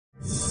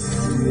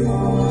Today,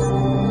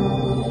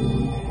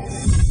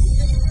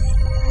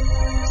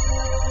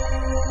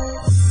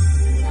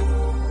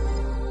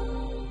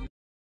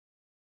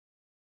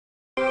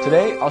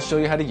 I'll show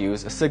you how to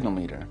use a signal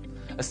meter.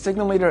 A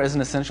signal meter is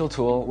an essential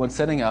tool when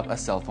setting up a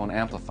cell phone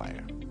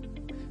amplifier.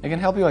 It can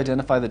help you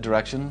identify the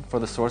direction for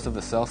the source of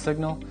the cell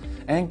signal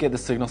and get the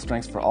signal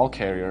strengths for all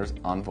carriers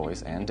on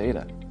voice and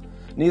data,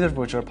 neither of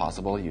which are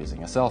possible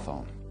using a cell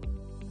phone.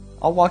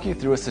 I'll walk you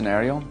through a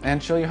scenario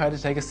and show you how to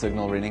take a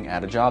signal reading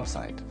at a job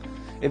site.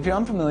 If you're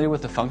unfamiliar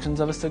with the functions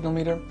of a signal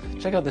meter,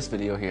 check out this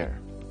video here.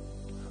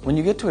 When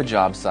you get to a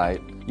job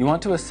site, you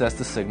want to assess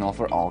the signal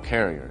for all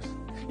carriers.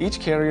 Each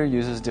carrier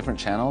uses different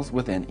channels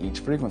within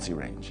each frequency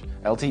range,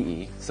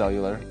 LTE,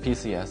 cellular,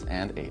 PCS,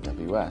 and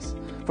AWS,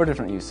 for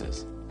different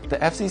uses. The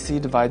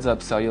FCC divides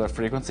up cellular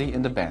frequency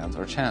into bands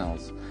or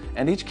channels,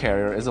 and each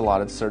carrier is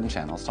allotted certain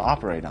channels to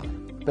operate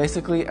on.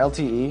 Basically,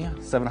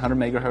 LTE, 700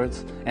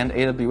 MHz, and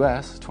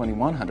AWS,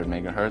 2100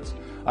 MHz,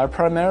 are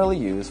primarily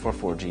used for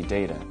 4G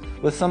data,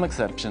 with some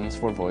exceptions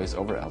for voice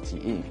over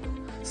LTE.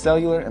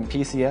 Cellular and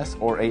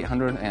PCS, or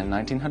 800 and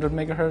 1900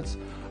 MHz,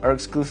 are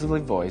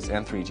exclusively voice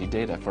and 3G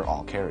data for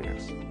all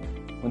carriers.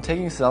 When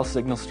taking cell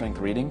signal strength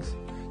readings,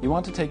 you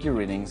want to take your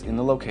readings in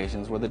the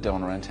locations where the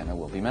donor antenna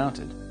will be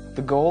mounted.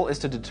 The goal is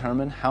to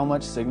determine how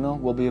much signal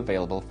will be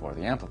available for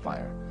the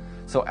amplifier,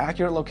 so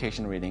accurate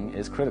location reading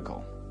is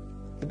critical.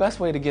 The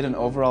best way to get an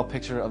overall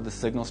picture of the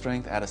signal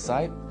strength at a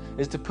site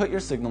is to put your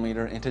signal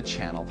meter into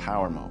channel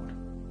power mode.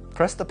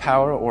 Press the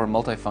power or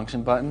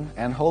multifunction button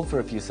and hold for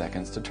a few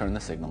seconds to turn the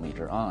signal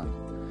meter on.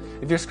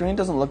 If your screen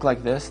doesn't look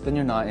like this, then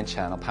you're not in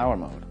channel power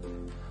mode.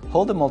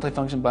 Hold the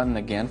multifunction button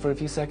again for a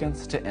few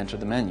seconds to enter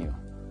the menu.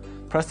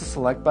 Press the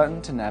select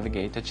button to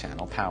navigate to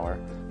channel power,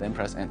 then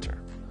press enter.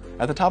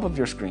 At the top of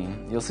your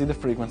screen, you'll see the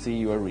frequency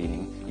you are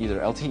reading, either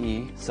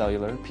LTE,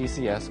 cellular,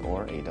 PCS,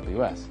 or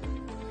AWS.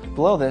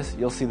 Below this,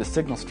 you'll see the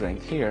signal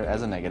strength here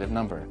as a negative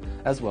number,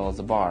 as well as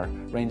a bar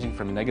ranging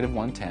from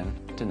 -110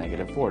 to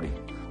 -40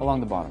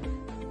 along the bottom.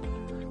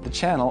 The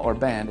channel or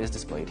band is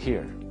displayed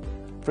here.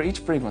 For each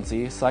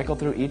frequency, cycle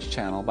through each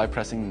channel by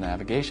pressing the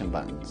navigation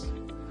buttons.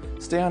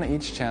 Stay on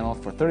each channel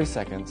for 30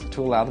 seconds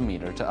to allow the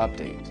meter to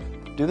update.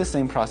 Do the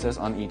same process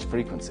on each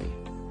frequency.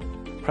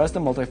 Press the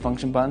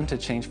multifunction button to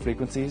change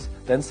frequencies,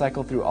 then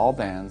cycle through all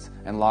bands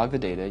and log the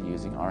data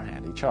using our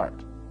handy chart.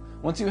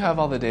 Once you have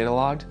all the data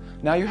logged,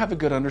 now you have a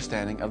good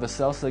understanding of the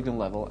cell signal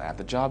level at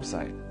the job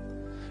site.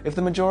 If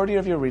the majority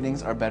of your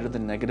readings are better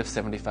than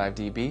 -75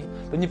 dB,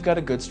 then you've got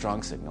a good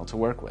strong signal to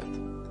work with.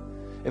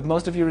 If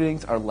most of your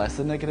readings are less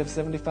than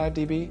 -75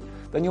 dB,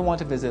 then you'll want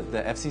to visit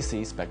the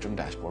FCC Spectrum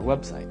Dashboard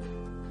website.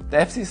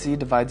 The FCC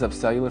divides up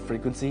cellular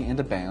frequency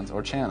into bands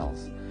or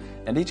channels,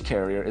 and each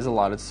carrier is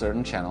allotted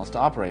certain channels to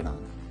operate on.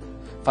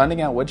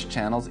 Finding out which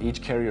channels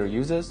each carrier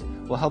uses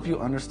will help you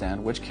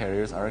understand which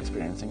carriers are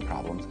experiencing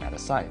problems at a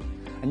site,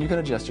 and you can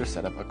adjust your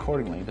setup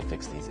accordingly to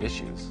fix these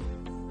issues.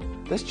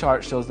 This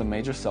chart shows the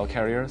major cell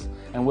carriers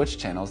and which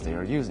channels they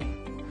are using.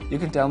 You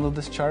can download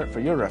this chart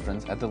for your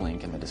reference at the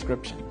link in the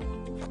description.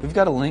 We've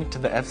got a link to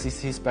the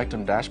FCC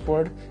Spectrum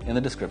Dashboard in the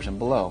description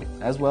below,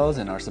 as well as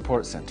in our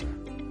support center.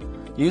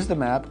 Use the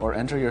map or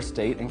enter your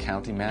state and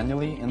county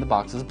manually in the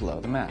boxes below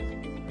the map.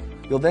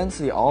 You'll then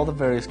see all the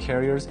various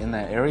carriers in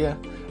that area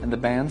and the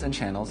bands and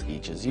channels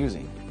each is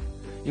using.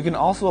 You can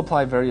also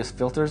apply various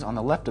filters on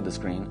the left of the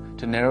screen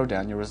to narrow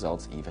down your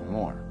results even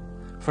more.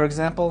 For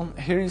example,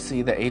 here you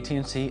see that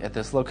AT&T at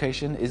this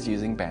location is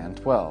using band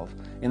 12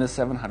 in the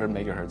 700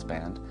 MHz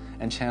band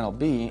and channel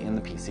B in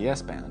the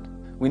PCS band.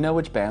 We know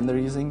which band they're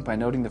using by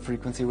noting the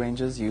frequency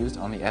ranges used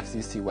on the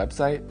FCC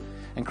website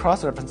and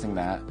cross-referencing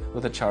that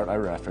with a chart I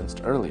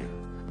referenced earlier,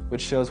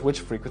 which shows which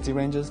frequency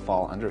ranges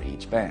fall under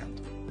each band.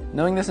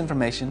 Knowing this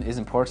information is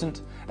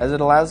important as it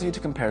allows you to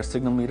compare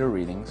signal meter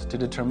readings to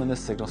determine the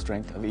signal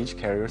strength of each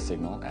carrier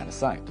signal at a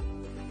site.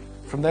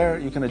 From there,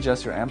 you can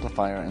adjust your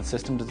amplifier and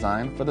system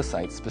design for the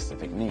site's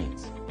specific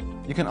needs.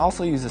 You can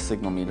also use a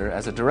signal meter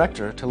as a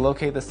director to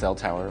locate the cell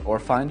tower or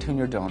fine-tune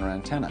your donor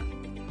antenna.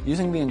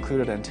 Using the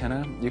included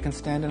antenna, you can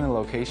stand in a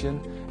location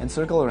and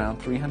circle around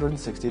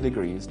 360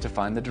 degrees to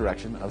find the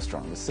direction of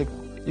strongest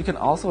signal. You can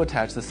also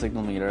attach the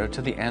signal meter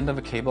to the end of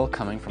a cable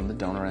coming from the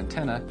donor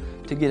antenna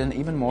to get an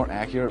even more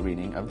accurate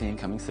reading of the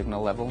incoming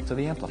signal level to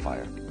the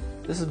amplifier.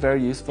 This is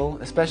very useful,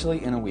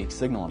 especially in a weak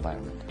signal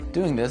environment.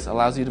 Doing this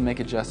allows you to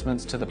make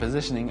adjustments to the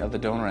positioning of the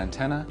donor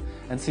antenna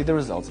and see the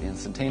results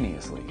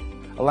instantaneously,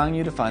 allowing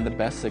you to find the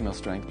best signal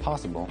strength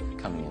possible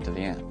coming into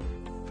the amp.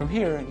 From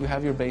here, you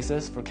have your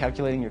basis for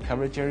calculating your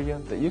coverage area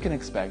that you can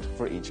expect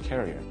for each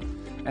carrier,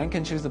 and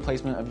can choose the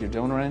placement of your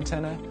donor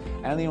antenna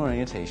and the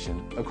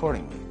orientation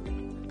accordingly.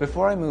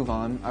 Before I move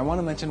on, I want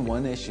to mention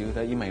one issue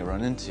that you may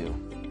run into.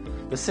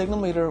 The signal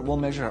meter will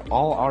measure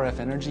all RF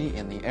energy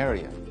in the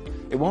area.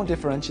 It won't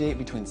differentiate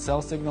between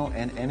cell signal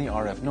and any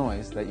RF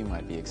noise that you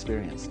might be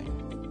experiencing.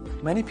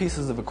 Many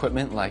pieces of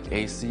equipment like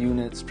AC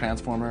units,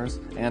 transformers,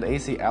 and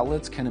AC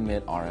outlets can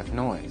emit RF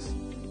noise.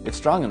 If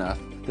strong enough,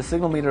 the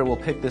signal meter will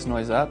pick this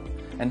noise up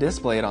and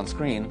display it on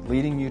screen,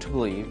 leading you to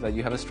believe that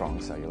you have a strong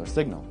cellular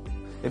signal.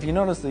 If you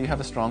notice that you have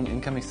a strong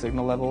incoming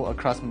signal level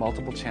across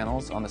multiple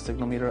channels on the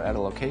signal meter at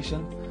a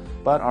location,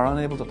 but are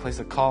unable to place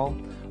a call,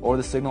 or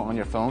the signal on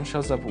your phone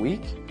shows up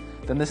weak,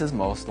 then this is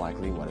most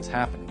likely what is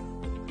happening.